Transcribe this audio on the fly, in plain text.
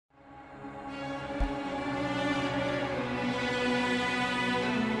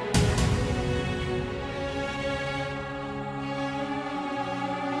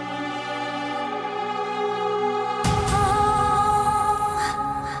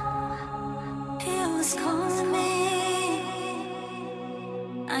is calling me.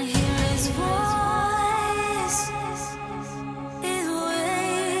 I hear his voice. He's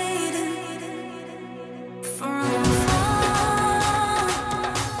waiting from afar.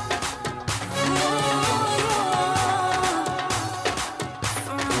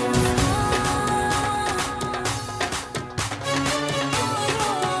 From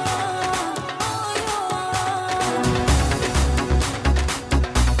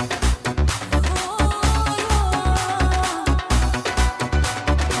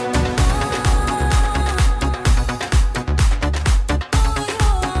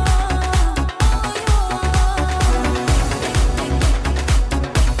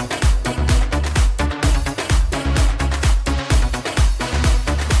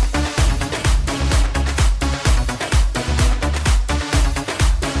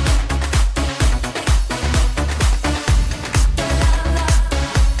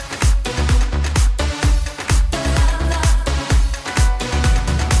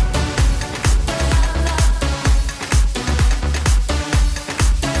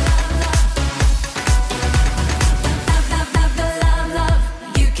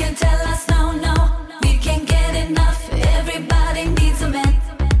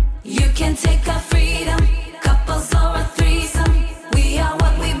take our freedom, couples or a threesome. We are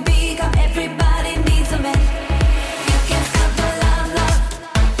what we become. Everybody needs a man. You can stop the love, love.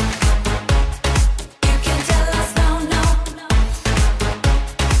 You can tell us no, no.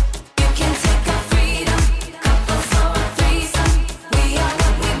 You can take our freedom, couples or a threesome. We are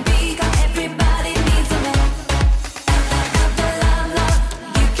what we become. Everybody needs a man. Stop the love, love.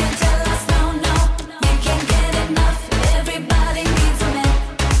 You can tell us no, no. You can't get enough. Everybody needs a man.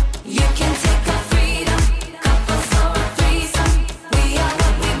 You can take our freedom, couples or a threesome. We are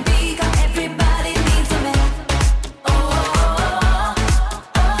what we become. Everybody needs a man. Oh,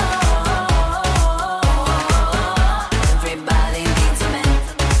 everybody needs a man.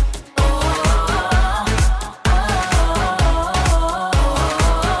 Oh,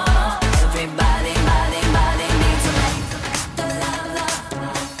 everybody, body needs a man. The love, love,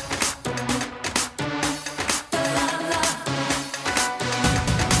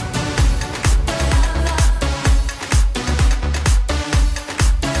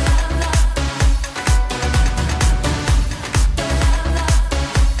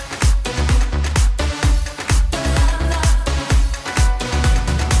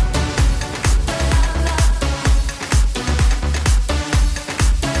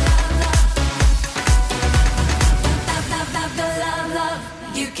 the love,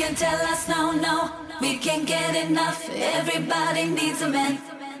 love. You can tell us no, no, we can't get enough. Everybody needs a man.